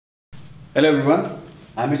Hello everyone,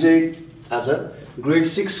 हामी चाहिँ आज ग्रेड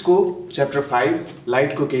 6 को च्याप्टर 5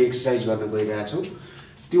 लाइट को केही एक्सरसाइज गर्न गइरहेका छौं।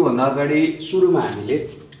 त्यो भन्दा अगाडि सुरुमा हामीले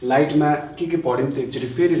लाइटमा के पढ्यौं त्यो एकचोटी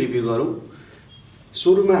फेरि रिभ्यु गरौँ।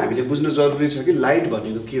 सुरुमा हामीले बुझ्न जरुरी छ कि लाइट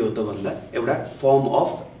भनेको के हो त भन्दा एउटा फर्म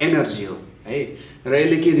अफ एनर्जी हो है, र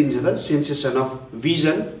यसले के दिन्छ त सेन्सेसन अफ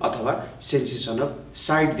भिजन अथवा सेन्सेसन अफ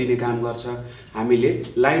साइट दिने काम गर्छ। हामीले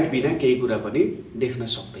लाइट बिना केही कुरा पनि देख्न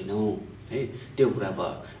सक्दैनौं है, त्यो कुरा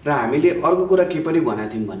भयो। र हामीले अर्को कुरा के पनि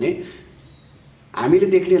भनेका थियौं भने हामीले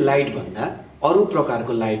देख्ने लाइट भन्दा अरु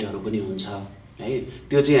प्रकारको लाइटहरु पनि हुन्छ है,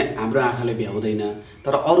 त्यो चाहिँ हाम्रो आँखाले भ्याउँदैन,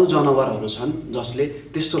 तर अरु जनावरहरु छन् जसले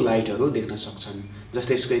त्यस्तो लाइटहरु देख्न सक्छन्।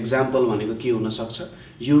 जस्तै यसको एक्जाम्पल भनेको के हुन सक्छ,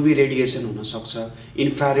 यूवी रेडिएसन हुन सक्छ,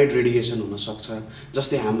 इन्फ्रारेड रेडिएसन हुन सक्छ।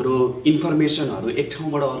 जस्तै हाम्रो इन्फर्मेसनहरु एक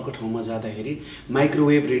ठाउँबाट अर्को ठाउँमा जाँदाखेरि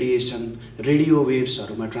माइक्रोवेभ रेडिएसन, रेडियो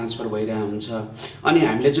वेभ्सहरुमा ट्रान्सफर भइरहेको हुन्छ। अनि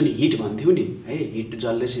हामीले जुन हिट भन्थ्यौं नि है, हिट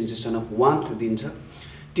जसले सेन्सेसन अफ वार्मथ दिन्छ,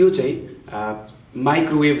 त्यो चाहिँ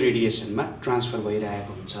माइक्रोवेभ रेडिएसनमा ट्रान्सफर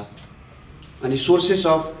भइरहेको हुन्छ। अनि सोर्सेस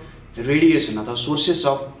अफ रेडिएसन अथवा सोर्सेस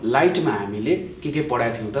अफ लाइटमा हामीले के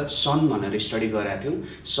पढाएको थियौं त, सन भनेर स्टडी गरेका थियौं।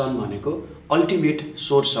 सन भनेको अल्टिमेट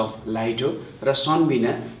सोर्स अफ लाइट हो र सन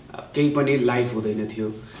बिना केही पनि लाइफ हुँदैन थियो।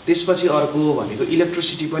 त्यसपछि अर्को भनेको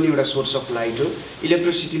इलेक्ट्रिसिटी पनि एउटा सोर्स अफ लाइट हो।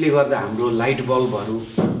 इलेक्ट्रिसिटीले गर्दा हाम्रो लाइट बल्बहरु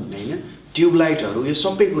हैन, ट्युब लाइटहरु, यो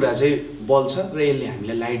सबै कुरा चाहिँ बल्छ र यसले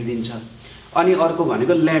हामीलाई लाइट दिन्छ। अनि अर्को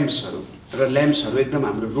भनेको ल्याम्प्सहरु, र ल्याम्प्सहरु एकदम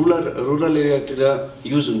हाम्रो रुरल एरियातिर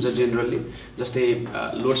युज हुन्छ जेनरली। जस्तै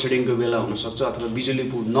लोड सेडिङको बेला हुन सक्छ अथवा बिजुली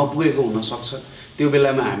नपुगेको हुन सक्छ, त्यो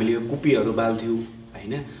बेलामा हामीले यो कुपीहरु बाल्थ्यौं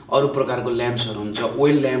हैन। अरु प्रकारको ल्याम्प्सहरु हुन्छ,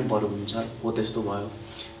 ओइल ल्याम्पहरु हुन्छ, हो त्यस्तो भयो।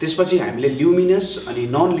 त्यसपछि हामीले ल्युमिनस अनि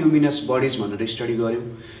नन ल्युमिनस बडीज भनेर स्टडी गर्यौं।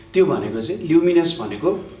 त्यो भनेको चाहिँ ल्युमिनस भनेको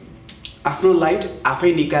आफ्नो लाइट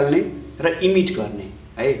आफै निकाल्ने र इमिट गर्ने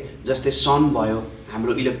है। जस्तै सन भयो,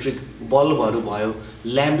 हाम्रो इलेक्ट्रिक बल्बहरु भयो,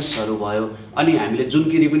 ल्याम्प्सहरु भयो, अनि हामीले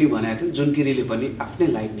जुनकिरी पनि भनेको थियौं, जुनकिरीले पनि आफ्नै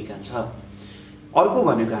लाइट निकाल्छ। अर्को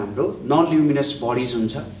भनेको हाम्रो नन ल्युमिनस बडीज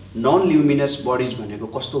हुन्छ। नन ल्युमिनस बडीज भनेको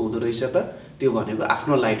कस्तो हुँदो रहेछ त, त्यो भनेको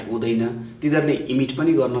आफ्नो लाइट हुँदैन, तिनीहरुले इमिट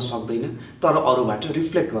पनि गर्न सक्दैन, तर अरूबाट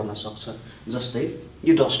रिफ्लेक्ट गर्न सक्छ। जस्तै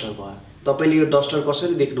यो डस्टर भयो, तपाईले यो डस्टर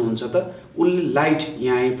कसरी देख्नुहुन्छ त, उले लाइट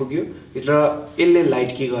यहाँ आइपुग्यो र यसले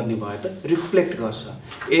लाइट के गर्ने भयो त, रिफ्लेक्ट गर्छ।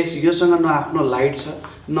 योसँग न आफ्नो लाइट छ,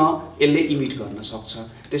 न यसले इमिट गर्न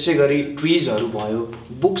सक्छ। त्यसैगरी ट्रीजहरु भयो,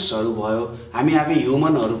 बुक्सहरु भयो, हामी आफै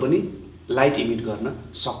ह्युमनहरु पनि लाइट इमिट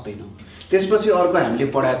गर्न सक्दैनौं। त्यसपछि अर्को हामीले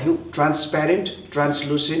पढाएको थियौं ट्रान्सप्यारेन्ट,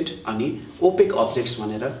 ट्रान्सलुसेन्ट अनि ओपेक अब्जेक्ट्स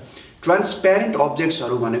भनेर। ट्रान्सप्यारेन्ट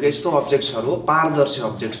अब्जेक्ट्सहरु भनेको यस्तो अब्जेक्ट्सहरु हो, पारदर्शी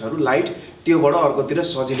अब्जेक्ट्सहरु, लाइट त्योबाट अर्कोतिर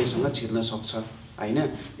सजिलैसँग छिर्न सक्छ हैन।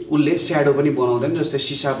 उले स्याडो पनि बनाउँदैन, जस्तै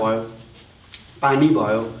सिसा भयो, पानी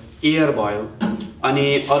भयो, एयर भयो। अनि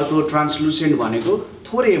अर्को ट्रान्सलुसेन्ट भनेको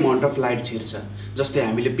थोरै अमाउन्ट अफ लाइट छिर्छ। जस्तै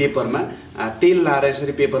हामीले पेपरमा तेल लाएर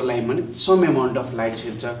यसरी पेपर लाइम भने सम अमाउन्ट अफ लाइट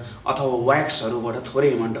छिर्छ, अथवा व्याक्सहरुबाट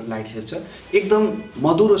थोरै अमाउन्ट अफ लाइट छिर्छ। एकदम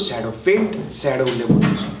मधुरो स्याडो, फेन्ट स्याडो उले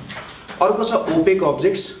बनाउँछ। अर्को छ ओपेक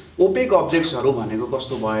अब्जेक्ट्स। ओपेक अब्जेक्ट्सहरु भनेको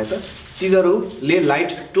कस्तो भयो त, तिनीहरुले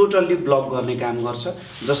लाइट टोटल्ली ब्लक गर्ने काम गर्छ।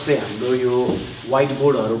 जस्तै हाम्रो यो व्हाइट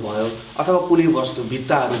बोर्डहरु भयो, अथवा कुनै वस्तु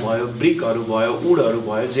भित्ताहरु भयो, ब्रिकहरु भयो, वुडहरु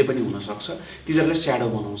भयो, जे पनि हुन सक्छ, तिनीहरुले स्याडो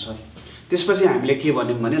बनाउँछ। त्यसपछि हामीले के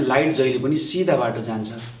भन्यौं भने लाइट जहिले पनि सिधा बाटो जान्छ,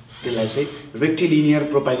 त्यसलाई चाहिँ रेक्टिलिनियर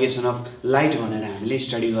प्रोपागेसन अफ लाइट भनेर हामीले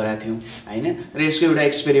स्टडी गरेका थियौं हैन। र यसको एउटा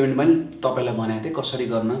एक्सपेरिमेन्ट मैले तपाईलाई भनेको थिएँ कसरी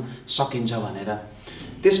गर्न सकिन्छ भनेर।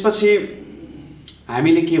 त्यसपछि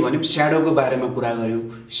हामीले के भन्यौं, स्याडोको बारेमा कुरा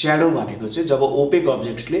गर्यौं। स्याडो भनेको चाहिँ जब ओपेक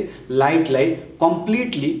अब्जेक्ट्सले लाइटलाई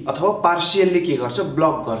कम्प्लिटली अथवा पार्शियल्ली के गर्छ,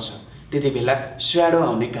 ब्लक गर्छ, त्यतिबेला स्याडो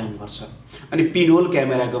आउने काम गर्छ। अनि पिनहोल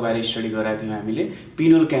क्यामेराको बारे स्टडी गरेका थियौं हामीले।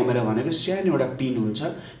 पिनहोल क्यामेरा भनेको सानो एउटा पिन हुन्छ,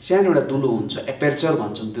 सानो एउटा दुलो हुन्छ, एपर्चर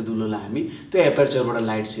भन्छौं त्यो दुलोलाई हामी। त्यो एपर्चरबाट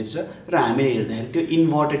लाइट छिर्छ र हामीले हेर्दाखेरि त्यो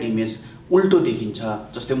इन्भर्टेड इमेज उल्टो देखिन्छ।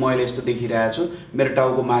 जस्तै मैले यस्तो देखिरहेको छु, मेरो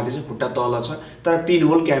टाउको माथि छ, खुट्टा तल छ, तर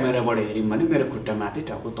पिनहोल क्यामेराबाट हेर्यौं भने मेरो खुट्टा माथि,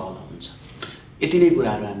 टाउको तल हुन्छ। यति नै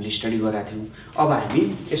कुराहरु हामीले स्टडी गरेका थियौं। अब हामी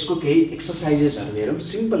यसको केही एक्सरसाइजेसहरु हेरौं।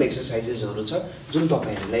 सिम्पल एक्सरसाइजेसहरु छ जुन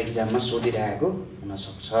तपाईहरुलाई एक्जाममा सोधिरहेको हुन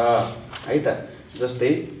सक्छ है त।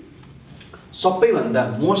 जस्तै सबैभन्दा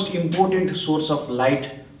most important source of light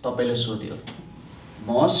तपाईले सोध्यो,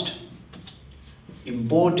 most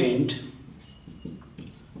important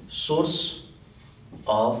source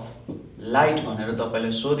of light भनेर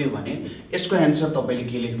तपाईले सोध्यो भने यसको आन्सर तपाईले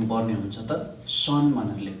के लेख्नु पर्ने हुन्छ त, सन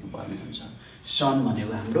भनेर लेख्नु पर्ने हुन्छ। सन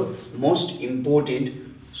भनेको हाम्रो most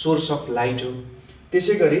important source of light हो।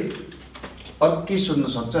 त्यसैगरी अर्को के सोध्न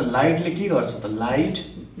सक्छ, लाइटले के गर्छ त, लाइट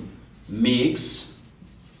मेक्स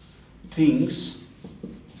थिंग्स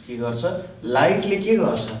के गर्छ, लाइटले के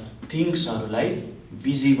गर्छ, थिंग्सहरुलाई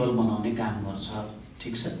भिजिबल बनाउने काम गर्छ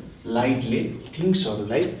ठीक छ लाइटले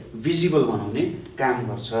थिंग्सहरुलाई भिजिबल बनाउने काम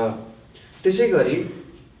गर्छ त्यसैगरी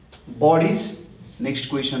बडीज नेक्स्ट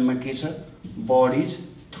क्वेशनमा के छ buddies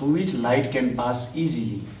through which light can pass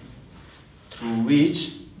easily through which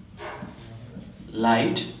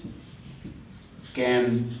light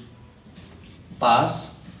can pass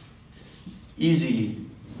easily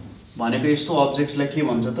भनेको यस्तो अब्जेक्ट्सलाई के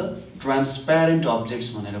भन्छ त ट्रान्सप्यारेन्ट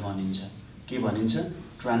अब्जेक्ट्स भनेर भनिन्छ के भनिन्छ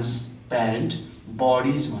ट्रान्सप्यारेन्ट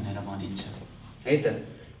बडीज भनेर भनिन्छ है त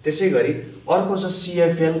त्यसैगरी अर्को छ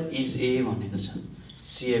CFL इज ए भनेको छ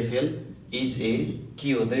CFL इज ए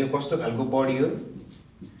के हो त यो कस्तो खालको बडी हो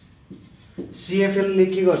CFL ले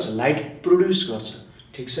के गर्छ लाइट प्रोड्युस गर्छ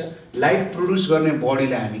ठीक छ लाइट प्रोड्युस गर्ने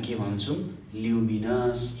बडीलाई हामी के भन्छौं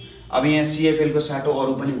ल्युमिनस अब यहाँ CFL को साटो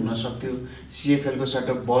अरु पनि हुन सक्थ्यो CFL को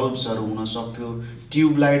साटो बल्ब्सहरु हुन सक्थ्यो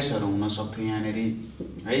ट्युब लाइट्सहरु हुन सक्थ्यो यहाँनेरि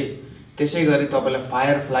है त्यसैगरी तपाईलाई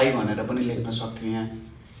फायरफ्लाई भनेर पनि लेख्न सक्थ्यो यहाँ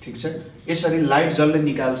ठीक छ यसरी लाइट जसले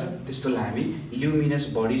निकाल्छ त्यस्तोलाई हामी ल्युमिनस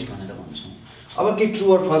बडीज भनेर भन्छौं अब के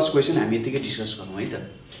ट्रु अर फल्स क्वेशन हामी यतिकै डिस्कस गरौँ है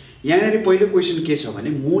त यहाँनेरि पहिलो क्वेशन के छ भने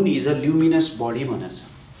moon is a luminous body भनेर छ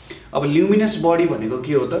अब ल्युमिनस बडी भनेको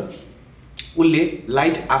के हो त उले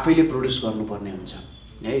लाइट आफैले प्रोड्युस गर्नुपर्ने हुन्छ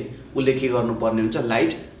है उले के गर्नुपर्ने हुन्छ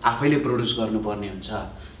लाइट आफैले प्रोड्युस गर्नुपर्ने हुन्छ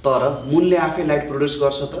तर मूनले आफै लाइट प्रोड्युस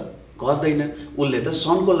गर्छ त गर्दैन उले त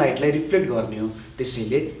सनको लाइटलाई रिफ्लेक्ट गर्ने हो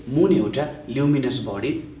त्यसैले मून एउटा ल्युमिनस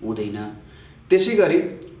बडी हुँदैन त्यसैगरी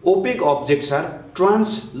OPEC objects are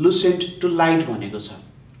ट्रान्सलुसेन्ट to light भनेको छ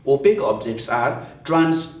OPEC objects are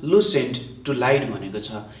ट्रान्सलुसेन्ट to light भनेको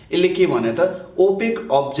छ यसले के भने त ओपेक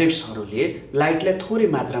अब्जेक्ट्सहरुले लाइटलाई थोरै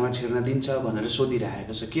मात्रामा छिर्न दिन्छ भनेर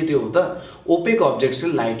सोधिरहेको छ के त्यो हो त ओपेक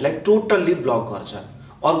अब्जेक्ट्सले लाइटलाई टोटल्ली ब्लक गर्छ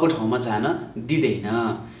अर्को ठाउँमा जान दिदैन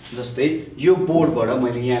जस्तै यो बोर्डबाट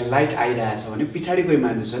मैले यहाँ लाइट आइरहेछ भने पछाडी कोही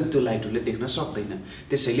मान्छे छ नि त्यो लाइटले देख्न सक्दैन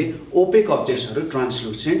त्यसैले ओपेक अब्जेक्ट्सहरु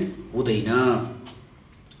ट्रान्सलुसेन्ट हुँदैन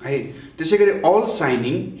है त्यसैगरी all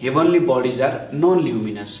शाइनिङ heavenly buddies are non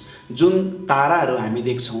luminous जुन ताराहरु हामी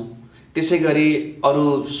देख्छौं त्यसैगरी अरु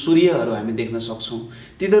सूर्यहरु हामी देख्न सक्छौं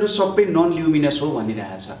तिनीहरु सबै नन ल्युमिनस हो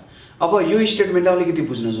भनिरहेछ अब यो स्टेटमेन्टलाई अलिकति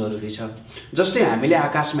बुझ्न जरुरी छ जस्तै हामीले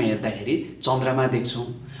आकाशमा हेर्दाखेरि चन्द्रमा देख्छौं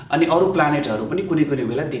अनि अरु प्लानेटहरु पनि कुनै कुनै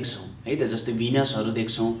बेला देख्छौं है त जस्तै भिनसहरु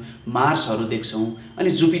देख्छौं मार्सहरु देख्छौं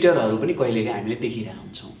अनि जुपिटरहरु पनि कहिलेकाहीँ हामीले देखिरहेका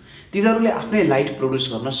हुन्छौं तिनीहरुले आफ्नै लाइट प्रोड्युस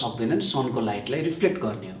गर्न सक्दैनन् सनको लाइटलाई रिफ्लेक्ट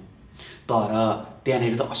गर्ने हो तर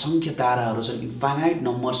त्यहाँनेर त असंख्य ताराहरु छन् इन्फाइनाइट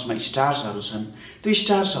नम्बर्समा स्टार्सहरु छन् त्यो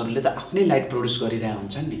स्टार्सहरुले त आफ्नै लाइट प्रोड्युस गरिरहेका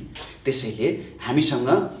हुन्छन् नि त्यसैले हामीसँग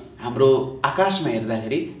हाम्रो आकाशमा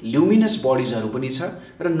हेर्दाखेरि ल्युमिनस बडीजहरु पनि छ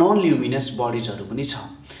र नन ल्युमिनस बडीजहरु पनि छ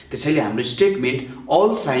त्यसैले हाम्रो statement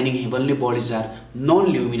all शाइनिङ heavenly buddies are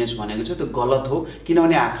non luminous भनेको छ त्यो गलत हो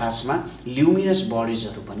किनभने आकाशमा ल्युमिनस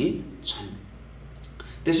बडीजहरु पनि छन्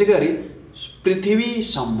त्यसैगरी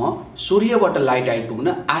पृथ्वीसम्म सूर्यबाट लाइट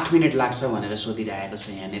आइपुग्न 8 मिनेट लाग्छ भनेर सोधिरहेको छ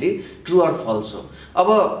यहाँनेरि ट्रु अर फल्स हो अब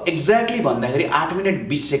एक्ज्याक्टली भन्दाखेरि 8 मिनेट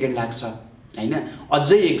 20 सेकेन्ड लाग्छ हैन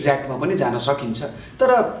अझै एक्ज्याक्टमा पनि जान सकिन्छ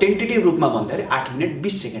तर टेन्टेटिभ रूपमा भन्दाखेरि 8 मिनेट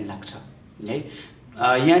 20 सेकेन्ड लाग्छ है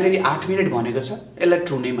यहाँनेरि 8 मिनेट भनेको छ यसलाई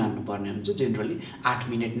ट्रु नै मान्नु पर्ने हुन्छ जेनरली 8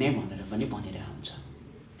 मिनेट नै भनेर पनि भनिरहेको हुन्छ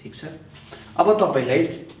ठीक छ अब तपाईलाई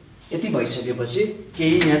यति भइसकेपछि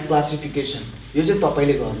केही यहाँ क्लासिफिकेसन यो चाहिँ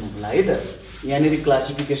तपाईले गर्नु होला है त यहाँनेरि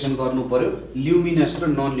क्लासिफिकेसन गर्नु पर्यो ल्युमिनस र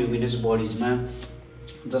नन ल्युमिनस बडीजमा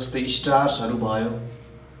जस्तै स्टार्सहरु भयो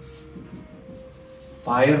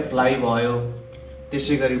फायरफ्लाई भयो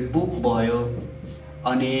त्यसैगरी बुक भयो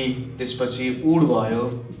अनि त्यसपछि उड भयो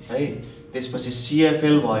है त्यसपछि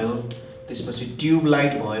CFL भयो त्यसपछि ट्युब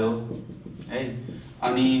लाइट भयो है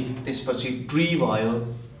अनि त्यसपछि ट्री भयो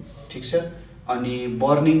ठीक छ अनि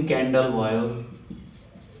बर्निङ क्यान्डल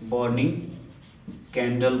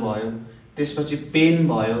भयो त्यसपछि पेन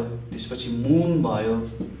भयो त्यसपछि मून भयो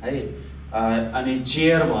है अनि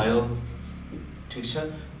चेयर भयो ठीक छ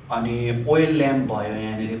अनि ओइल ल्याम्प भयो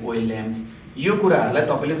यहाँनेरि ओइल ल्याम्प यो कुराहरुलाई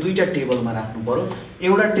तपाईले दुईटा टेबलमा राख्नु पर्यो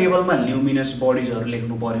एउटा टेबलमा ल्युमिनस बडीजहरु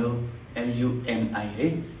लेख्नु पर्यो LUMI है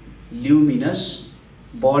ल्युमिनस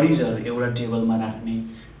बडीजहरु एउटा टेबलमा राख्ने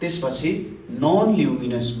त्यसपछि नन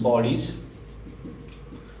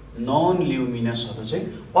ल्युमिनसहरु चाहिँ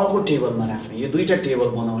अर्को टेबलमा राख्ने यो दुईटा टेबल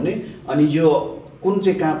बनाउने अनि यो कुन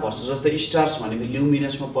चाहिँ कहाँ पर्छ जस्तै स्टार्स भनेको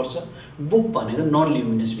ल्युमिनसमा पर्छ बुक भनेको नन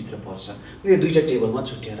ल्युमिनस भित्र पर्छ यो दुईटा टेबलमा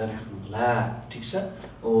छुट्याएर राख्नु होला ठीक छ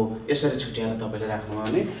ओ यसरी छुट्याएर तपाईले राख्नु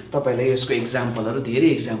भने तपाईलाई यसको एक्जाम्पलहरु धेरै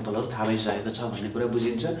एक्जाम्पलहरु थाहा भइसकेको छ भन्ने कुरा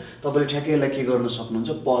बुझिन्छ तपाईले ठ्याक्कै यसलाई के गर्न सक्नुहुन्छ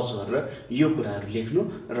पज गरेर यो कुराहरु लेख्नु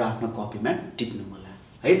र आफ्नो कपीमा टिप्नु होला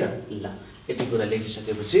है त ल यति कुरा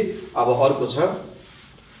लेखिसकेपछि अब अर्को छ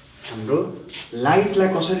हाम्रो लाइटलाई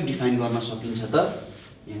कसरी डिफाइन गर्न सकिन्छ त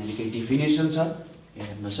यहाँनिर के डेफिनेसन छ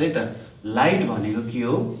हेर्नुस् है त लाइट भनेको के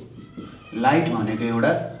हो लाइट भनेको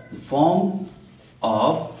एउटा form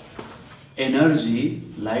of energy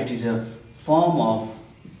light is a form of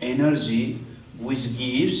energy which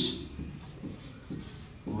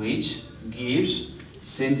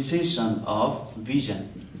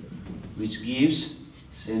gives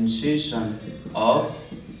sensation of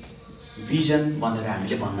vision भनेर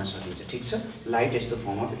हामीले भन्न सकिन्छ ठीक छ लाइट यस्तो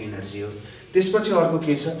फर्म अफ एनर्जी हो त्यसपछि अर्को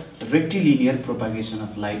के छ rectilinear propagation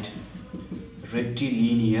of light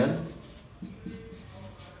rectilinear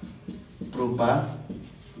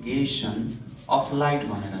propagation of light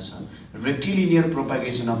भनेर छ रेक्टिलिनियर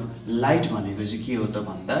प्रोपागेसन अफ लाइट भनेको चाहिँ के हो त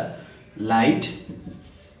भन्दा light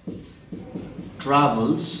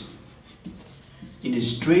travels in a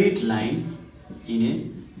straight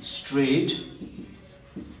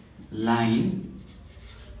line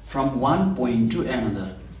from one point to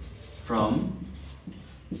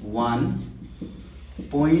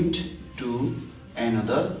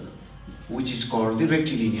another which is called the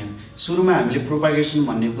rectilinear सुरुमा हामीले प्रोपागेसन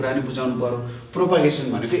भन्ने कुरा नि बुझाउनु पर्यो प्रोपागेसन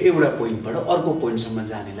भनेको एउटा पोइन्टबाट अर्को पोइन्टसम्म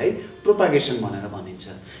जानेलाई प्रोपागेसन भनेर भनिन्छ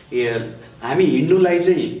हामी हिड्नुलाई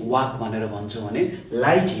चाहिँ वाक भनेर भन्छौं भने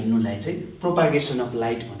लाइट हिड्नुलाई चाहिँ प्रोपागेसन अफ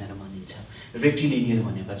लाइट भनेर भनिन्छ रेक्टिलिनियर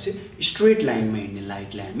भनेपछि स्ट्रेट लाइनमा हिड्ने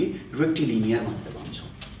लाइटलाई हामी रेक्टिलिनियर भनेर भन्छौं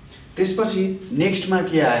त्यसपछि नेक्स्टमा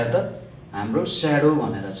के आयो त हाम्रो स्याडो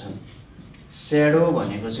भनेर छ स्याडो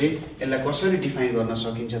भनेको चाहिँ यसलाई कसरी डिफाइन गर्न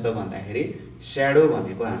सकिन्छ त भन्दाखेरि स्याडो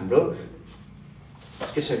भनेको हाम्रो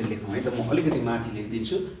यसरी लेख्नु है त म अलिकति माथि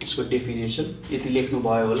लेख्दिन्छु यसको डेफिनेसन यति लेख्नु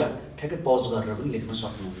भयो होला ठ्याक्कै पज गरेर पनि लेख्न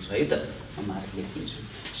सक्नुहुन्छ है त म माथि लेख्दिन्छु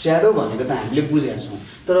स्याडो भनेको त हामीले बुझेका छौं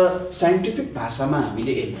तर साइन्टिफिक भाषामा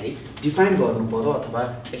हामीले यसलाई डिफाइन गर्नु पर्यो अथवा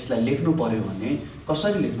यसलाई लेख्नु पर्यो भने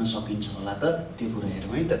कसरी लेख्न सकिन्छ होला त त्यो कुरा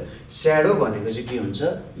हेरौँ है त स्याडो भनेको चाहिँ के हुन्छ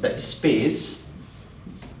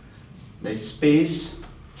the space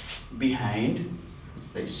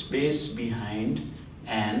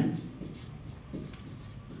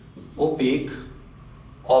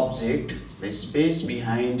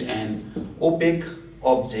behind an opaque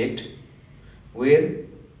object where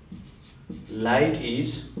light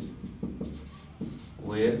is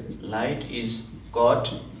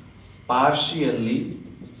caught partially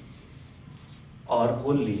or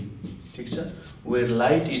wholly ठीक छ where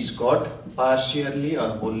light is caught partially or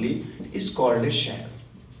wholly is called a shadow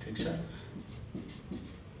ठीक छ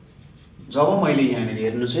जब मैले यहाँनिर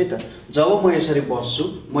हेर्नुस् है त जब म यसरी बस्छु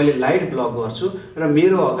मैले लाइट ब्लक गर्छु र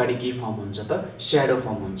मेरो अगाडि के फर्म हुन्छ त स्याडो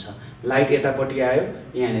फर्म हुन्छ लाइट यतापट्टि आयो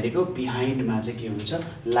यहाँनिरको बिहाइन्डमा चाहिँ के हुन्छ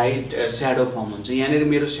लाइट स्याडो फर्म हुन्छ यहाँनिर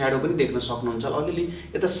मेरो स्याडो पनि देख्न सक्नुहुन्छ अलिअलि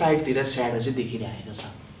यता साइडतिर स्याडो चाहिँ देखिरहेको छ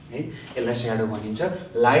है यसलाई स्याडो भनिन्छ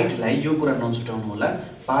लाइटलाई यो कुरा नछुटाउनु होला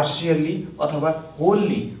पार्शियली अथवा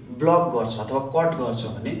होल्ली ब्लक गर्छ अथवा कट गर्छ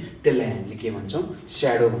भने त्यसलाई हामीले के भन्छौं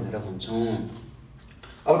स्याडो भनेर भन्छौं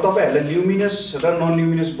अब तपाईहरुले ल्युमिनस र नन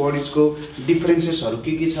ल्युमिनस बडीजको डिफरेन्सेसहरु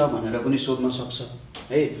के छ भनेर पनि सोध्न सक्छ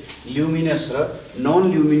है ल्युमिनस र नन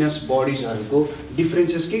ल्युमिनस बडीजहरुको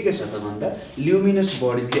डिफरेन्सेस के छ त भन्दा ल्युमिनस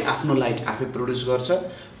बडीजले आफ्नो लाइट आफै प्रोड्युस गर्छ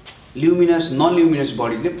ल्युमिनस नन ल्युमिनस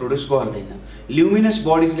बडीजले प्रोड्युस गर्दैन ल्युमिनस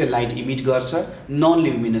बडीजले लाइट इमिट गर्छ नन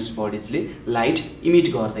ल्युमिनस बडीजले लाइट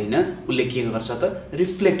इमिट गर्दैन उले के गर्छ त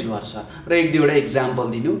रिफ्लेक्ट गर्छ र एक दुईवटा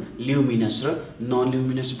एक्जाम्पल दिनु ल्युमिनस र नन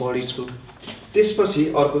ल्युमिनस बडीजको त्यसपछि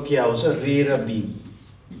अर्को के आउँछ रे र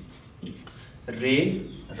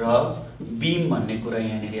बीम भन्ने कुरा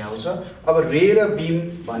यहाँनिर आउँछ अब रे र बीम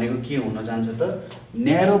भनेको के हुन जान्छ त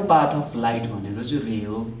न्यारो पाथ अफ लाइट भनेको चाहिँ रे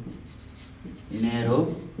हो narrow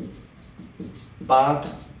path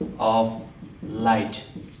of light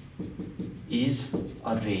is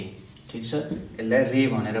a ray ठीक छ यसलाई रे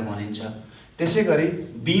भनेर भनिन्छ त्यसैगरी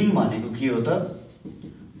बीम भनेको के हो त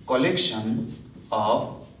collection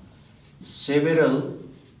of several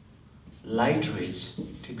light rays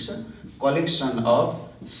ठीक छ collection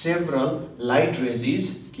of several light rays is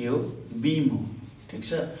के हो बीम हो ठीक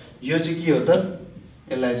छ यो चाहिँ के हो त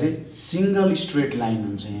यसलाई चाहिँ सिंगल स्ट्रेट लाइन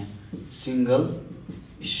हुन्छ यहाँ सिंगल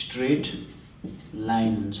स्ट्रेट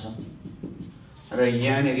लाइन हुन्छ र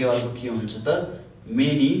यहाँनेरि अर्को के हुन्छ त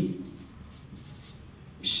मेनी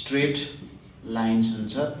स्ट्रेट लाइन्स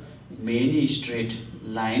हुन्छ many straight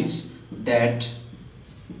lines that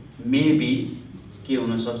may be के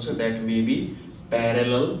हुन सक्छ दैट मे बी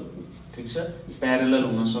प्यारेलल ठीक छ प्यारेलल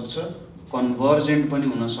हुन सक्छ कन्भर्जेन्ट पनि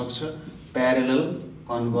हुन सक्छ प्यारेलल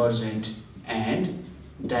कन्भर्जेन्ट एन्ड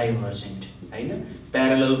डाइभर्जेन्ट हैन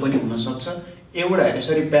प्यारेलल पनि हुन सक्छ एउटा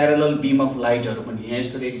यसरी प्यारेलल बीम अफ लाइटहरु पनि यहाँ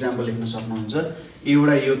यसरी एक्जाम्पल लेख्न सक्नुहुन्छ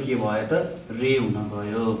एउटा यो के भयो त रे हुन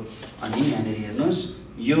गयो अनि यहाँ हेर्नुस्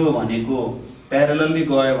यो भनेको प्यारलली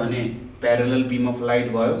गयो भने प्यारलल बीम अफ लाइट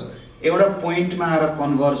भयो, एउटा पोइन्टमा आएर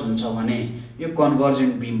कन्भर्ज हुन्छ भने यो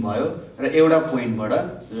कन्भर्जेन्ट बीम भयो र एउटा पोइन्टबाट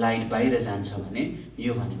लाइट बाहिर जान्छ भने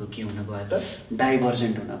यो भनेको के हुन गयो त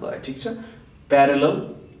डाइभर्जेन्ट हुन गयो। ठीक छ, प्यारलल,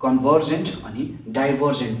 कन्भर्जेन्ट अनि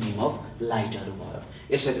डाइभर्जेन्ट बीम अफ लाइटहरु भयो।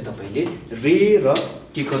 यसरी तपाईले रे र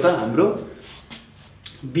के को त हाम्रो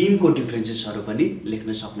बीमको डिफरेन्सेसहरु पनि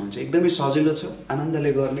लेख्न सक्नुहुन्छ। एकदमै सजिलो छ,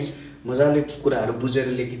 आनन्दले गर्ने, मजाले कुराहरु बुझेर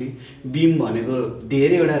लेख्ने। बीम भनेको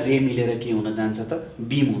धेरैवटा रे मिलेर के हुन जान्छ त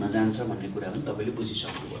बीम हुन जान्छ भन्ने कुरा पनि तपाईले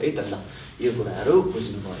बुझिसक्नुभयो है त। ल यो कुराहरु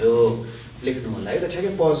बुझ्नुभयो, लेख्नु होला है त।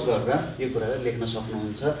 ठ्याक्कै पज गरेर यो कुराहरु लेख्न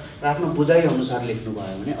सक्नुहुन्छ र आफ्नो बुझाइ अनुसार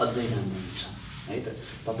लेख्नुभयो भने अझै राम्रो हुन्छ है त।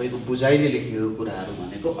 तपाईको बुझाइले लेखेको कुराहरु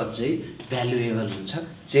भनेको अझै भ्यालुएबल हुन्छ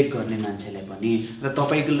चेक गर्ने मान्छेलाई पनि र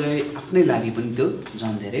तपाईलाई आफ्नै लागि पनि त्यो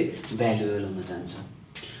झन् धेरै भ्यालुएबल हुन जान्छ।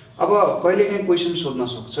 अब कहिलेकाहीँ क्वेशन सोध्न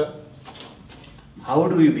सक्छ, how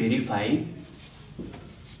do you verify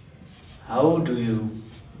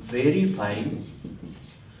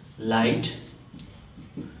light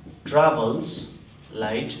travels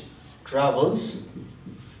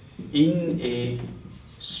in a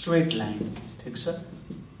straight line? ठीक छ,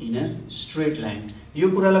 in a straight line। यो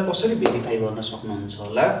कुरालाई कसरी भेरिफाई गर्न सक्नुहुन्छ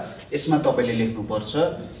होला? यसमा तपाईले लेख्नु पर्छ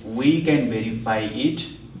we can verify it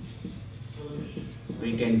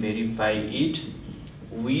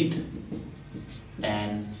with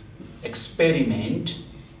an experiment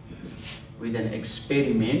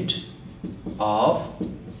of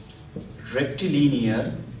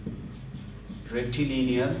rectilinear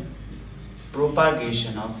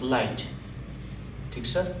propagation of light। ठीक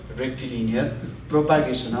छ, रेक्टिलिनियर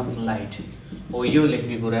प्रोपागेसन अफ लाइट हो यो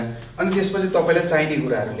लेख्ने कुरा। अनि त्यसपछि तपाईलाई चाहिने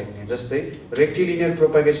कुराहरु लेख्ने, जस्तै रेक्टिलिनियर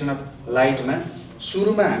प्रोपागेसन अफ लाइटमा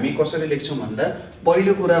सुरुमा हामी कसरी लेख्छौं भन्दा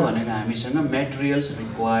पहिलो कुरा भनेको हामीसँग मटेरियल्स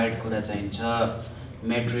रिक्वायर्ड कुरा चाहिन्छ,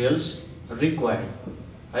 मटेरियल्स रिक्वायर्ड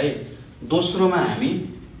है। दोस्रोमा हामी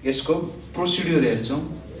यसको प्रोसिड्युर हेर्छौं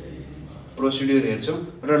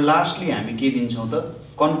र लास्टली हामी के दिन्छौं त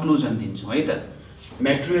कन्क्लुजन दिन्छौं है त।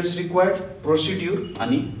 मटेरियल्स रिक्वायर्ड, प्रोसिड्युर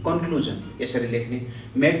अनि कन्क्लुजन यसरी लेख्ने।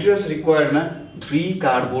 मटेरियल्स रिक्वायर्डमा 3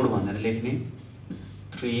 कार्डबोर्ड भनेर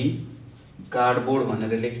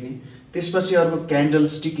लेख्ने, त्यसपछि अर्को क्यान्डल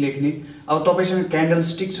स्टिक लेख्ने। अब तपाईसँग क्यान्डल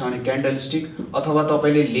स्टिक छ भने क्यान्डल स्टिक, अथवा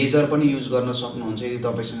तपाईले लेजर पनि युज गर्न सक्नुहुन्छ यदि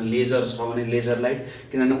तपाईसँग लेजर छ भने लेजर लाइट,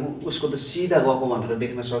 किनभने उसको त सिधा गएको भनेर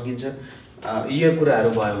देख्न सकिन्छ। यो कुराहरु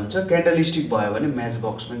भयो हुन्छ। क्यान्डल स्टिक भयो भने म्याच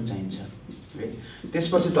बक्स पनि चाहिन्छ।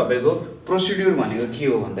 त्यसपछि तपाईको प्रोसिड्युर भनेको के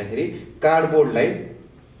हो भन्दाखेरि कार्डबोर्डलाई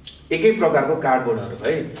एकै प्रकारको कार्डबोर्डहरु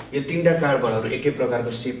है, यो 3टा कार्डबोर्डहरु एकै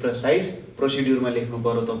प्रकारको शेप र साइज प्रोसिड्युरमा लेख्नु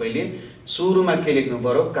पर्यो। तपाईले सुरुमा के लेख्नु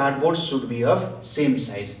पर्यो, cardboard should be of same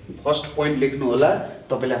size. First point लेख्नु होला,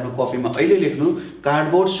 तपाईले आफ्नो कपीमा अहिले लेख्नु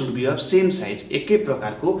cardboard should be of same size, एकै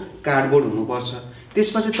प्रकारको कार्डबोर्ड हुनुपर्छ।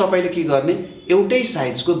 त्यसपछि तपाईले के गर्ने, एउटै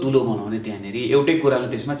साइजको दुलो बनाउने, त्यहाँनेरि एउटै कुराले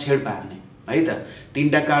त्यसमा छेड पार्ने है त।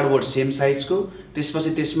 3टा कार्डबोर्ड सेम साइजको, त्यसपछि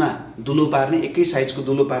त्यसमा दुलो पार्ने, एकै साइजको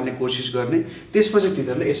दुलो पार्ने कोसिस गर्ने। त्यसपछि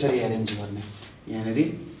तिनीहरुले यसरी अरेन्ज गर्ने, यहाँनेरि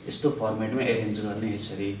यस्तो फर्मेटमा अरेन्ज गर्ने,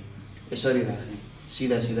 यसरी राख्ने,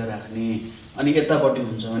 सिधा राख्ने। अनि यतापट्टि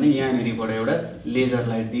हुन्छ भने यहाँनेरिबाट एउटा लेजर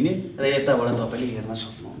लाइट दिने र यताबाट तपाईले हेर्न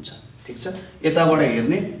सक्नुहुन्छ। ठीक छ, यताबाट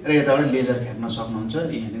हेर्ने र यताबाट लेजर खेर्न सक्नुहुन्छ।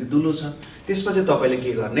 यहाँनेरि दुलो छ। त्यसपछि तपाईले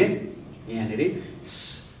के गर्ने, यहाँनेरि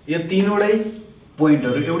यो तीनवटै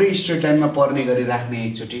पोइन्टहरु एउटै स्ट्रेट लाइनमा पर्ने गरी राख्ने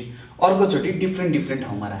एकचोटी, अर्कोचोटी डिफ्रेन्ट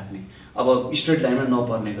ठाउँमा राख्ने। अब स्ट्रेट लाइनमा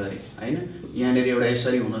नपर्ने गरी हैन, यहाँनेरि एउटा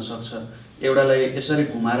यसरी हुन सक्छ, एउटालाई यसरी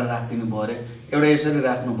घुमाएर राख्दिनु भयो अरे, एउटा यसरी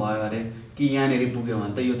राख्नु भयो अरे कि यहाँनेरि पुग्यो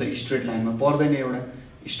भने त यो त स्ट्रेट लाइनमा पर्दैन, एउटा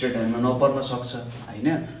स्ट्रेट लाइनमा नपर्न सक्छ हैन।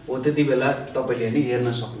 हो त्यति बेला तपाईले नि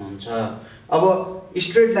हेर्न सक्नुहुन्छ। अब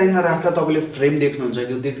स्ट्रेट लाइनमा राख्दा तपाईले फ्रेम देख्नुहुन्छ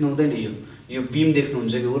कि देख्नु हुँदैन, यो बीम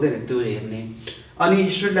देख्नुहुन्छ कि हुँदैन त्यो हेर्ने।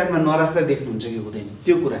 अनि स्ट्रेट लाइनमा नराख्दा देख्नुहुन्छ कि हुँदैन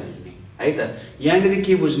त्यो कुरा हेर्ने है त। यहाँनेरि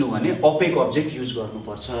के बुझ्नु भने अपेक अब्जेक्ट युज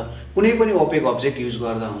गर्नुपर्छ। कुनै पनि अपेक अब्जेक्ट युज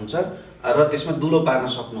गर्दा हुन्छ र त्यसमा दुलो पार्न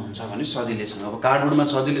सक्नुहुन्छ भने सजिलैसँग। अब कार्डबोर्डमा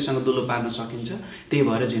सजिलैसँग दुलो पार्न सकिन्छ, त्यही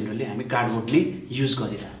भएर जेनरली हामी कार्डबोर्ड नै युज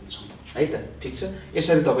गरिरहेका छौं है त। ठीक छ,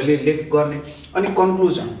 यसरी तपाईले लेख गर्ने। अनि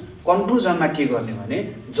कन्क्लुजनमा के गर्ने भने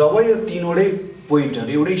जब यो तीनवटै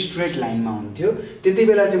पोइन्टहरु एउटै स्ट्रेट लाइनमा हुन्थ्यो त्यति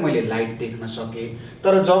बेला चाहिँ मैले लाइट देख्न सके,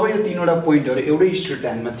 तर जब यो तीनवटा पोइन्टहरु एउटै स्ट्रेट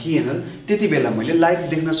लाइनमा थिएन त्यति बेला मैले लाइट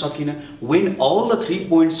देख्न सकिन। when all the 3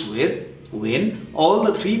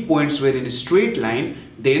 points were in a straight line,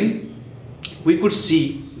 then we could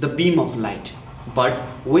see the beam of light, but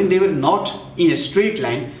when they were not in a straight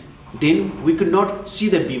line, then we could not see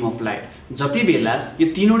the beam of light। जति बेला यो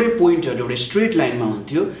तीनवटै पोइन्टहरु एउटै straight लाइनमा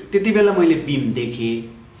हुन्थ्यो त्यति बेला मैले beam देखे,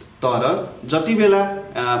 तर जति बेला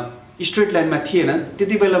स्ट्रेट लाइनमा थिएन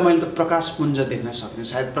त्यति बेला मैले त प्रकाशपुञ्ज देख्न सकिनँ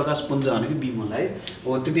सायद प्रकाशपुञ्ज भनेको बीम होला है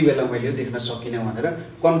हो त्यति बेला मैले यो देख्न सकिनँ भनेर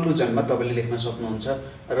कन्क्लुजनमा तपाईले लेख्न सक्नुहुन्छ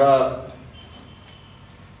र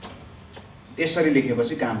यसरी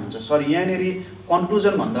लेखेपछि काम हुन्छ सरी यहाँनेरि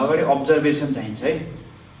कन्क्लुजन भन्दा अगाडि अब्जर्भेसन चाहिन्छ है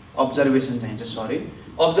अब्जर्भेसन चाहिन्छ सरी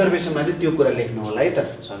अब्जर्भेसनमा चाहिँ त्यो कुरा लेख्नु होला है त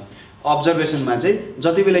सरी अब्जर्भेसनमा चाहिँ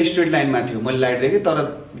जति बेला स्ट्रेट लाइनमा थियो मैले लाइट देखेँ तर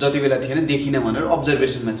जति बेला थिएन देखिनँ भनेर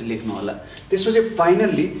अब्जर्भेसनमा चाहिँ लेख्नु होला त्यसपछि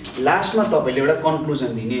फाइनल्ली लास्टमा तपाईले एउटा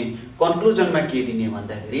कन्क्लुजन दिने कन्क्लुजनमा के दिने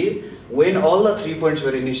भन्दाखेरि when all the 3 points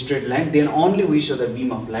were in a straight line then only we saw the beam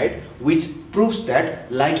of light which proves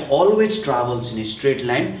that light always travels in a straight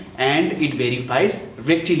line and it verifies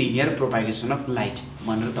rectilinear propagation of light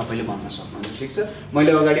भनेर तपाईले भन्न सक्नुहुन्छ ठीक छ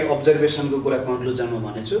मैले अगाडि अब्जर्भेसनको कुरा कन्क्लुजनमा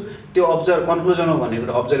भनेछु त्यो कन्क्लुजनमा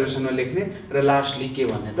भनेको अब्जर्भेसनमा लेख्ने र लास्टली के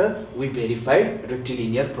भन्ने त we verified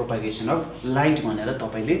rectilinear propagation of light भनेर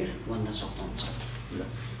तपाईले भन्न सक्नुहुन्छ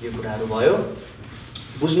ल यो कुराहरु भयो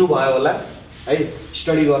बुझ्नु भयो होला है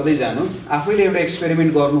स्टडी गर्दै जानु आफैले एउटा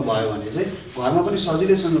एक्सपेरिमेन्ट गर्नु भयो भने चाहिँ घरमा पनि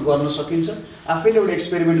सजिलैसँग गर्न सकिन्छ आफैले एउटा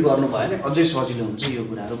एक्सपेरिमेन्ट गर्नु भयो भने अझै सजिलो हुन्छ यो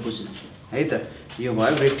कुराहरु बुझ्न है त यो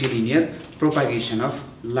भयो रेक्टिलिनियर प्रोपागेसन अफ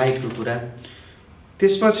लाइट को कुरा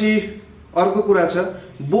त्यसपछि अर्को कुरा छ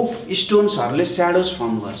बुक स्टोन्सहरुले स्याडोज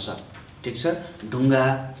फर्म गर्छ ठीक छ ढुङ्गा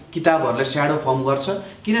किताबहरुले स्याडो फर्म गर्छ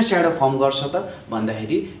किन स्याडो फर्म गर्छ त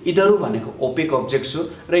भन्दाखेरि इदरु भनेको ओपेक अब्जेक्ट्स हो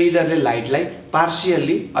र इदरले लाइटलाई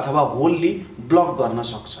पार्शियली अथवा होल्ली ब्लक गर्न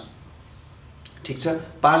सक्छ ठीक छ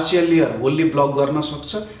पार्शियली अर होल्ली ब्लक गर्न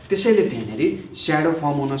सक्छ त्यसैले त्यहाँनेरि स्याडो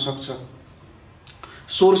फर्म हुन सक्छ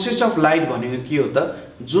सोर्सेस अफ लाइट भनेको के हो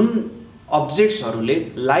त जुन अब्जेक्ट्सहरुले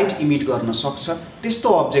लाइट इमिट गर्न सक्छ त्यस्तो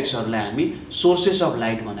अब्जेक्ट्सहरुलाई हामी सोर्सेस अफ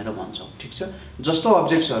लाइट भनेर भन्छौं ठीक छ जस्तो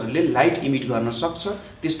अब्जेक्ट्सहरुले लाइट इमिट गर्न सक्छ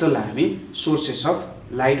त्यस्तोलाई हामी सोर्सेस अफ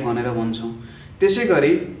लाइट भनेर भन्छौं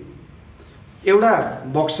त्यसैगरी एउटा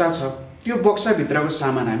बक्सा छ त्यो बक्सा भित्रको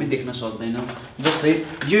सामान हामी देख्न सक्दैनौं जस्तै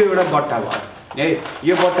यो एउटा बट्टा भयो है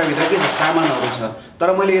यो बट्टा भित्र के छ सामानहरु छ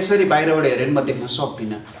तर मैले यसरी बाहिरबाट हेरेर म देख्न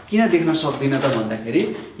सक्दिन किन देख्न सक्दिन त भन्दाखेरि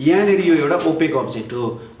यहाँनेरि यो एउटा ओपेक अब्जेक्ट हो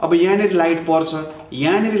अब यहाँनेरि लाइट पर्छ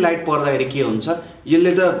यहाँनेरि लाइट पर्दाखेरि के हुन्छ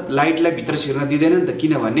यसले त लाइटलाई भित्र छिर्न दिदैन नि त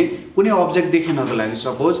किनभने कुनै अब्जेक्ट देखेनको लागि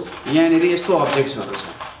सपोज यहाँनेरि यस्तो अब्जेक्ट्सहरु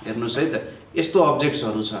छ हेर्नुस् है त यस्तो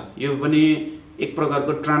अब्जेक्ट्सहरु छ यो पनि एक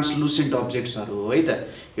प्रकारको ट्रान्सलुसेन्ट अब्जेक्ट्सहरु हो है त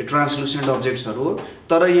यो ट्रान्सलुसेन्ट अब्जेक्ट्सहरु हो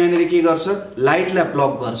तर यहाँनेरि के गर्छ लाइटलाई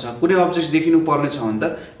ब्लक गर्छ कुनै अब्जेक्ट्स देखिनु पर्ने छ भने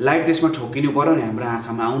त लाइट त्यसमा ठोकिनु पर्यो नि हाम्रो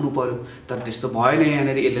आँखामा आउनु पर्यो तर त्यस्तो भएन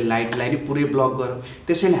यहाँनेरि यसले लाइटलाई नि पुरै ब्लक गर्यो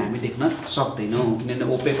त्यसैले हामी देख्न सक्दैनौं किनभने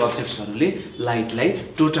ओपेक अब्जेक्ट्सहरुले लाइटलाई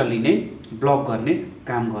टोटली नै ब्लक गर्ने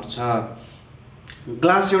काम गर्छ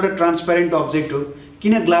ग्लास एउटा ट्रान्सपेरेन्ट अब्जेक्ट हो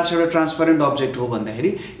किन ग्लास एउटा ट्रान्सपेरेन्ट अब्जेक्ट हो भन्दाखेरि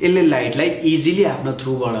यसले लाइटलाई इजिली आफ्नो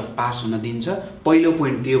थ्रुबाट पास हुन दिन्छ पहिलो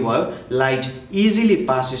पोइन्ट त्यो भयो light easily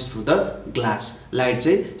passes through the glass light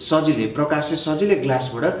चाहिँ सजिलै प्रकाश चाहिँ सजिलै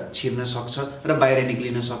ग्लासबाट छिर्न सक्छ र बाहिर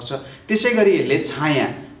निक्लिन सक्छ त्यसैगरी यसले छाया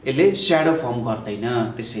यसले स्याडो फर्म गर्दैन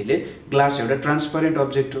त्यसैले ग्लास एउटा ट्रान्सपेरेन्ट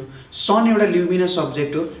अब्जेक्ट हो सन एउटा ल्युमिनस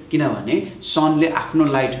अब्जेक्ट हो किनभने सनले आफ्नो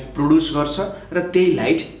लाइट प्रोड्युस गर्छ र त्यही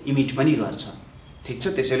लाइट इमिट पनि गर्छ ठीक छ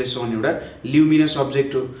त्यसैले सन एउटा ल्युमिनस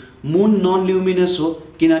अब्जेक्ट हो मून नन ल्युमिनस हो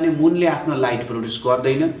किनभने मूनले आफ्नो लाइट प्रोड्युस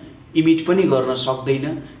गर्दैन इमिट पनि गर्न सक्दैन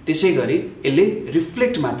त्यसैगरी यसले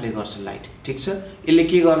रिफ्लेक्ट मात्रै गर्छ लाइट ठीक छ यसले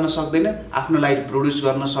के गर्न सक्दैन आफ्नो लाइट प्रोड्युस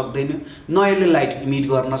गर्न सक्दैन न यसले लाइट इमिट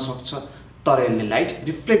गर्न सक्छ तर यसले लाइट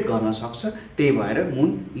रिफ्लेक्ट गर्न सक्छ त्यही भएर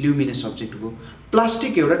मून ल्युमिनस अब्जेक्ट हो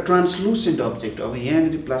प्लास्टिक एउटा ट्रान्सलुसेन्ट अब्जेक्ट अब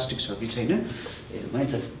यहाँनेरि प्लास्टिक छ कि छैन हेरौँ है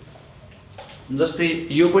त जस्तै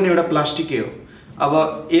यो पनि एउटा प्लास्टिकै हो अब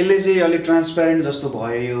यसले चाहिँ अलि ट्रान्सपेरेन्ट जस्तो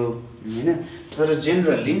भयो यो हैन तर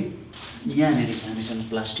जेनरली यहाँनेरि हामीसँग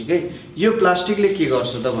प्लास्टिक है यो प्लास्टिकले के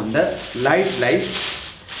गर्छ त भन्दा लाइटलाई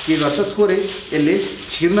के गर्छ थोरै यसले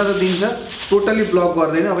छिर्न त दिन्छ टोटली ब्लक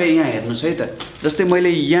गर्दैन अब यहाँ हेर्नुस् है त जस्तै मैले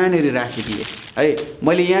यहाँनेरि राखिदिए है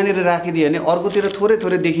मैले यहाँनेरि राखिदिए भने अर्कोतिर थोरै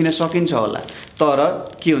थोरै देखिन सकिन्छ होला तर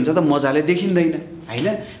के हुन्छ त मजाले देखिँदैन हैन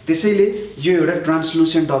त्यसैले यो एउटा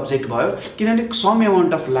ट्रान्सलुसेन्ट अब्जेक्ट भयो किनभने सम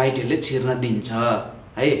अमाउन्ट अफ लाइट यसले छिर्न दिन्छ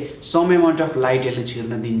है सम अमाउन्ट अफ लाइट यसले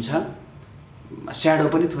छिर्न दिन्छ स्याडो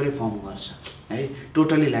पनि थोरै फर्म गर्छ है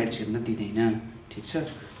टोटली लाइट छिर्न दिदैन ठीक छ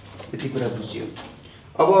यति कुरा बुझियो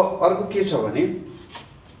अब अर्को के छ भने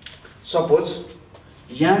सपोज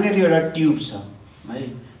यहाँनेरि एउटा ट्युब छ है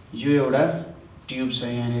यो एउटा ट्युब छ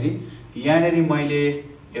यहाँनेरि मैले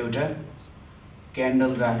एउटा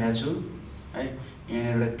क्यान्डल राखेको छु है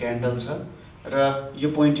यहाँनेरि एउटा क्यान्डल छ र यो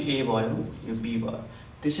पोइन्ट ए भयो यो बी भयो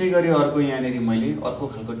त्यसैगरी अर्को यहाँनेरि मैले अर्को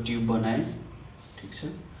खालको ट्युब बनाएँ ठीक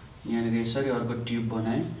छ यहाँनेरि यसरी अर्को ट्युब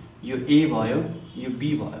बनाएँ यो ए भयो यो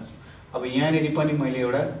बी भयो अब यहाँनेरि पनि मैले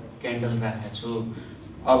एउटा क्यान्डल राखेको छु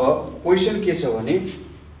अब क्वेसन के छ भने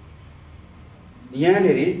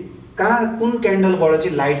यहाँनेरि कहाँ कुन क्यान्डलबाट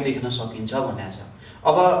चाहिँ लाइट देख्न सकिन्छ भनेको छ।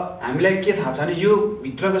 अब हामीलाई के थाहा छ भने यो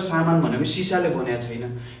भित्रको सामान भनेको सिसाले बनेको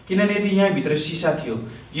छैन, किनभने यदि यहाँ भित्र सिसा थियो,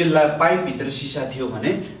 यो पाइप भित्र सिसा थियो भने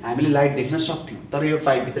हामीले लाइट देख्न सक्थ्यौं, तर यो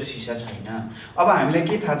पाइप भित्र सिसा छैन। अब हामीलाई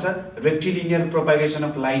के थाहा छ, रेक्टिलिनियर प्रोपागेसन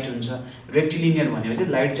अफ लाइट हुन्छ। रेक्टिलिनियर भनेपछि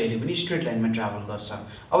लाइट जहिले पनि स्ट्रेट लाइनमा ट्राभल गर्छ।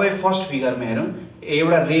 अब यो फर्स्ट फिगरमा हेरौँ,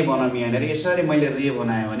 एउटा रे बनाऊँ यहाँनेरि, यसरी मैले रे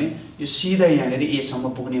बनाएँ भने यो सिधा यहाँनेरि ए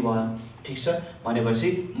सम्म पुग्ने भयो, ठीक छ।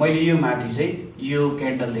 भनेपछि मैले यो माथि चाहिँ यो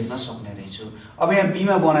क्यान्डल देख्न सक्ने रहेछु। अब यहाँ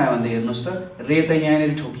बीमा बनायो भने हेर्नुहोस् त, रे त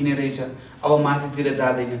यहाँनेरि ठोकिने रहेछ, अब माथितिर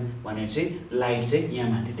जाँदैन भने चाहिँ लाइट चाहिँ यहाँ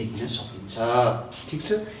माथि देखिन सकिन्छ, ठीक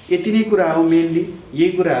छ। यति नै कुरा हो, मेनली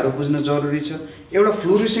यही कुराहरू बुझ्न जरुरी छ। एउटा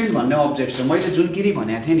फ्लोरेसेन्ट भन्ने अब्जेक्ट छ, मैले जुन किरी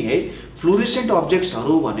भनेको थिएँ नि है, फ्लोरेसेन्ट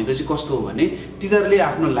अब्जेक्ट्सहरू भनेको चाहिँ कस्तो हो भने तिनीहरूले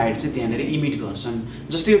आफ्नो लाइट चाहिँ त्यहाँनिर इमिट गर्छन्।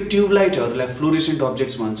 जस्तै यो ट्युबलाइटहरूलाई फ्लोरेसेन्ट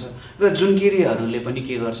अब्जेक्ट्स भन्छ, र जुनकिरीहरूले पनि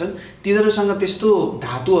के गर्छन्, तिनीहरूसँग त्यस्तो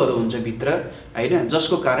धातुहरू हुन्छ भित्र हैन,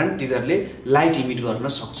 जसको कारण तिनीहरूले लाइट इमिट गर्न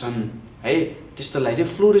सक्छन् है, त्यस्तोलाई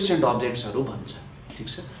चाहिँ फ्लोरेसेन्ट अब्जेक्ट्सहरू भन्छ, ठीक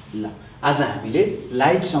छ। ल आज हामीले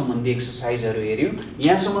लाइट सम्बन्धी एक्सरसाइजहरू हेर्यौं।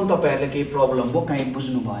 यहाँसम्म तपाईहरुले केही प्रब्लम भयो, कहीँ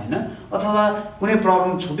बुझ्नु भएन अथवा कुनै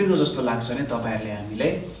प्रब्लम छुटेको जस्तो लाग्छ भने तपाईहरुले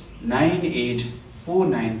हामीलाई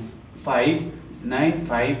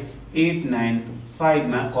 9849595895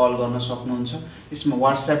 मा कल गर्न सक्नुहुन्छ, यसमा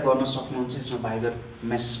व्हाट्सएप गर्न सक्नुहुन्छ, यसमा भाइबर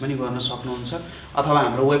मेसेज पनि गर्न सक्नुहुन्छ, अथवा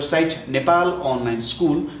हाम्रो वेबसाइट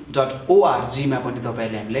nepalonlineschool.org मा पनि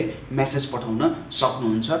तपाईहरुले हामीलाई मेसेज पठाउन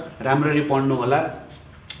सक्नुहुन्छ। राम्ररी पढ्नु होला,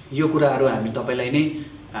 यो कुराहरू हामी तपाईलाई नै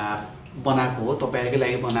बनाएको हो, तपाईहरुकै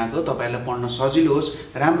लागि बनाएको, तपाईहरुलाई पढ्न सजिलो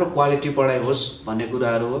होस्, राम्रो क्वालिटी पढाइ होस् भन्ने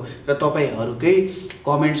कुराहरू हो, र तपाईहरुकै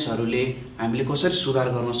कमेन्ट्सहरूले हामीले कसरी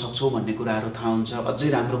सुधार गर्न सक्छौं भन्ने कुराहरू थाहा हुन्छ,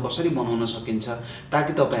 अझै राम्रो कसरी बनाउन सकिन्छ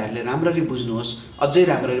ताकि तपाईहरुले राम्ररी बुझ्नुहोस्, अझै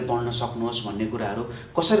राम्ररी पढ्न सक्नुहोस् भन्ने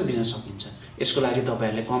कुराहरू कसरी दिन सकिन्छ, यसको लागि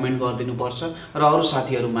तपाईहरुले कमेन्ट गरिदिनु पर्छ र अरु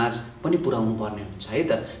साथीहरु माझ पनि पुर्याउनु पर्ने हुन्छ है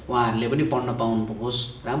त। उहाँहरुले पनि पढ्न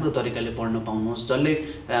पाउनुहोस्, राम्रो तरिकाले पढ्न पाउनुहोस्। जसले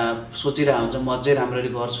सोचिरा हुन्छ म अझै राम्ररी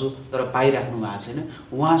गर्छु तर पाइराख्नु भएको छैन,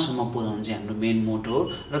 उहाँसम्म पुर्याउनु चाहिँ हाम्रो मेन मोटो हो,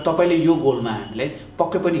 र तपाईले यो गोलमा हामीलाई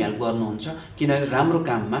पक्कै पनि हेल्प गर्नुहुन्छ, किनभने राम्रो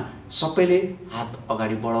काममा सबैले हात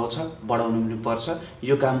अगाडि बढाउनु पनि पर्छ।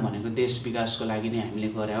 यो काम भनेको देश विकासको लागि नै हामीले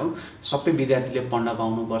गरे हौ। सबै विद्यार्थीले पढ्न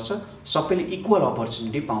पाउनु पर्छ, सबैले इक्वल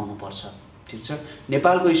अपर्च्युनिटी पाउनु पर्छ, ठीक छ।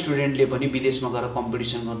 नेपालको स्टुडेन्टले पनि विदेशमा गएर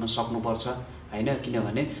कम्पिटिसन गर्न सक्नुपर्छ हैन,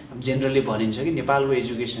 किनभने जेनरली भनिन्छ कि नेपालको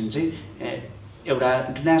एजुकेसन चाहिँ एउटा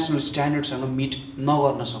इन्टरनेसनल स्ट्यान्डर्डसँग मिट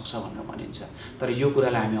नगर्न सक्छ भनेर भनिन्छ, तर यो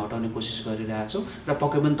कुरालाई हामी हटाउने कोसिस गरिरहेका छौं र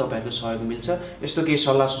पक्कै पनि तपाईहरुको सहयोग मिल्छ। यस्तो केही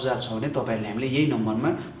सल्लाह सुझाव छ भने तपाईहरुले हामीले यही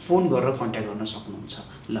नम्बरमा फोन गरेर कन्ट्याक्ट गर्न सक्नुहुन्छ।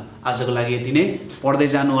 ल आजको लागि यति नै, पढ्दै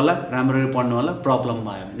जानु होला, राम्ररी पढ्नु होला, प्रब्लम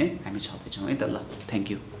भयो भने हामी छँदै छौं है त। ल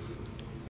थ्यांक यू।